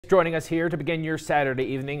joining us here to begin your Saturday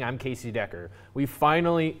evening. I'm Casey Decker. We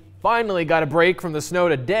finally got a break from the snow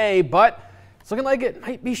today, but it's looking like it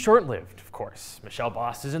might be short-lived, of course. Michelle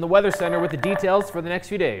Boss is in the Weather Center with the details for the next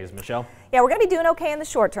few days. Michelle? Yeah, we're going to be doing okay in the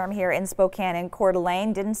short term here in Spokane and Coeur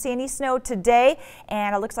d'Alene. Didn't see any snow today,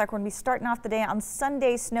 and it looks like we're going to be starting off the day on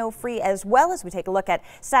Sunday snow-free as well. As we take a look at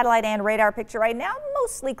satellite and radar picture right now,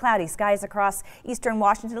 mostly cloudy skies across eastern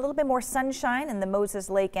Washington. A little bit more sunshine in the Moses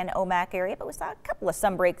Lake and Omak area, but we saw a couple of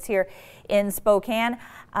sun breaks here in Spokane.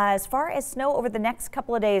 As far as snow over the next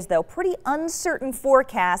couple of days, though, pretty uncertain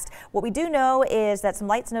forecast. What we do know is that some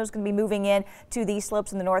light snow is going to be moving in to the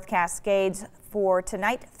slopes in the North Cascades for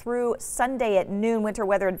tonight through Sunday at noon. Winter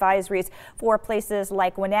weather advisories for places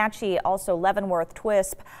like Wenatchee, also Leavenworth,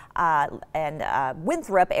 Twisp, and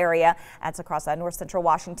Winthrop area. That's across north central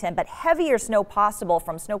Washington, but heavier snow possible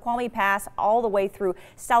from Snoqualmie Pass all the way through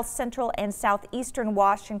south central and southeastern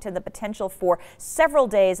Washington. The potential for several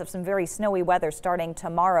days of some very snowy weather starting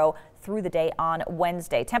tomorrow through the day on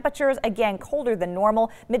Wednesday. Temperatures again colder than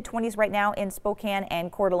normal, mid-20s right now in Spokane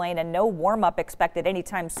and Coeur d'Alene, and no warm-up expected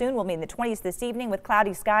anytime soon. We'll be in the 20s this evening with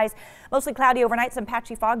cloudy skies, mostly cloudy overnight, some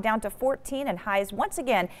patchy fog down to 14, and highs once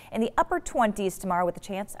again in the upper 20s tomorrow with a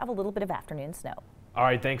chance of a little bit of afternoon snow. All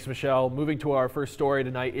right, thanks, Michelle. Moving to our first story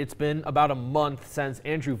tonight, it's been about a month since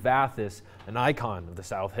Andrew Vathis, an icon of the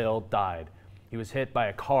South Hill, died. He was hit by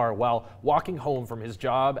a car while walking home from his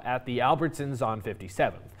job at the Albertsons on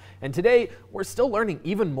 57th. And today, we're still learning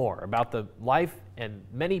even more about the life and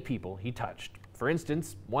many people he touched. For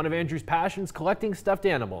instance, one of Andrew's passions, collecting stuffed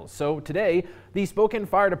animals. So today, the Spokane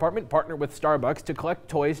Fire Department partnered with Starbucks to collect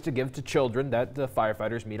toys to give to children that the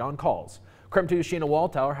firefighters meet on calls. KREM 2's Sheena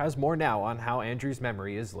Waltauer has more now on how Andrew's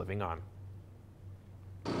memory is living on.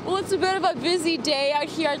 Well, it's a bit of a busy day out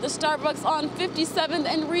here at the Starbucks on 57th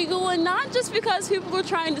and Regal, and not just because people are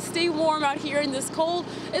trying to stay warm out here in this cold.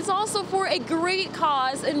 It's also for a great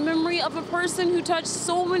cause in memory of a person who touched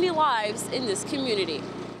so many lives in this community.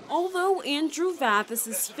 Although Andrew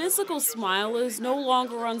Vathis's physical smile is no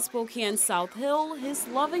longer on Spokane South Hill, his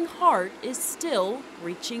loving heart is still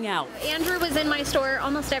reaching out. Andrew was in my store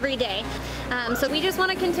almost every day, so we just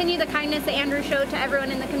want to continue the kindness that Andrew showed to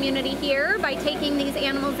everyone in the community here by taking these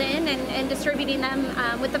animals in and distributing them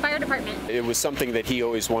with the fire department. It was something that he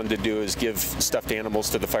always wanted to do, is give stuffed animals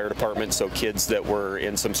to the fire department, so kids that were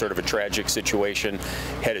in some sort of a tragic situation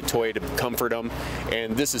had a toy to comfort them,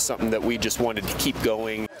 and this is something that we just wanted to keep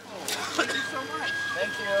going. Thank you so much.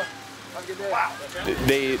 Thank you. Have a good day. Wow.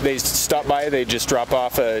 They stop by, they just drop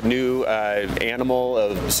off a new animal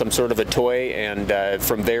of some sort of a toy, and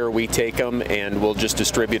from there we take them and we'll just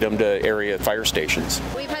distribute them to area fire stations.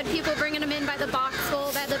 We've had people bringing them in by the box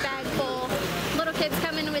full, by the bag full. Little kids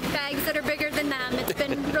come in with bags that are bigger than them. It's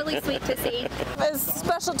been really sweet to see. It's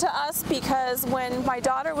special to us because when my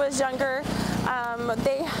daughter was younger,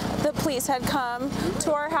 the police had come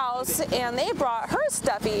to our house and they brought her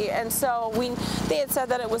stuffy, and so they had said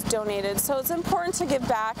that it was donated. So it's important to give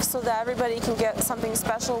back so that everybody can get something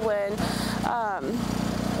special when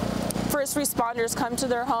first responders come to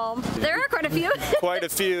their home. There are quite a few. Quite a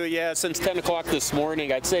few, yeah. Since 10 o'clock this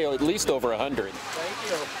morning, I'd say at least over 100.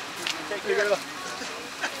 Thank you. Take care.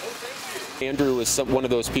 Andrew was one of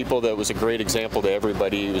those people that was a great example to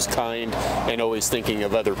everybody. He was kind and always thinking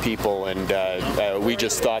of other people, and we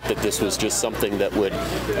just thought that this was just something that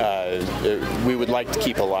we would like to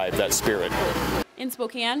keep alive, that spirit. In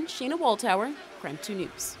Spokane, Sheena Waltauer, KREM 2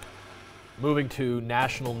 News. Moving to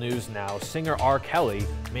national news now, singer R. Kelly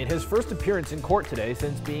made his first appearance in court today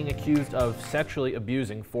since being accused of sexually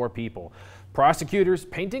abusing 4 people. Prosecutors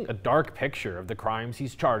painting a dark picture of the crimes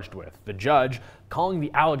he's charged with. The judge calling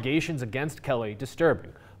the allegations against Kelly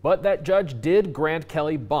disturbing. But that judge did grant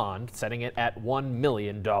Kelly bond, setting it at $1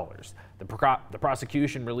 million. The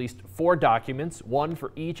prosecution released 4 documents, one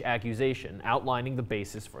for each accusation, outlining the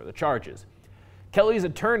basis for the charges. Kelly's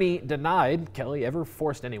attorney denied Kelly ever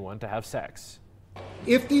forced anyone to have sex.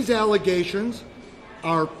 If these allegations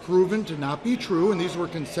are proven to not be true, and these were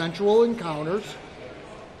consensual encounters,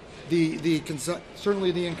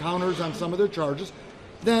 certainly the encounters on some of their charges,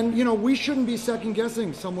 then we shouldn't be second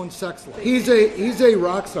guessing someone's sex life. He's a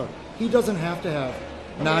rock star. He doesn't have to have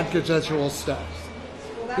non-consensual sex.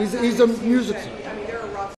 He's a music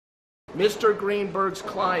star. Mr. Greenberg's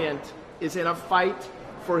client is in a fight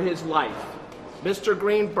for his life. Mr.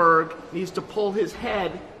 Greenberg needs to pull his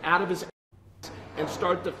head out of his ass and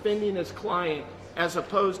start defending his client, as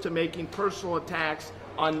opposed to making personal attacks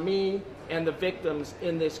on me and the victims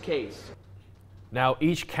in this case. Now,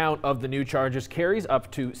 each count of the new charges carries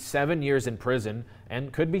up to 7 years in prison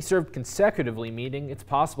and could be served consecutively, meaning it's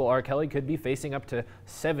possible R. Kelly could be facing up to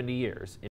 70 years.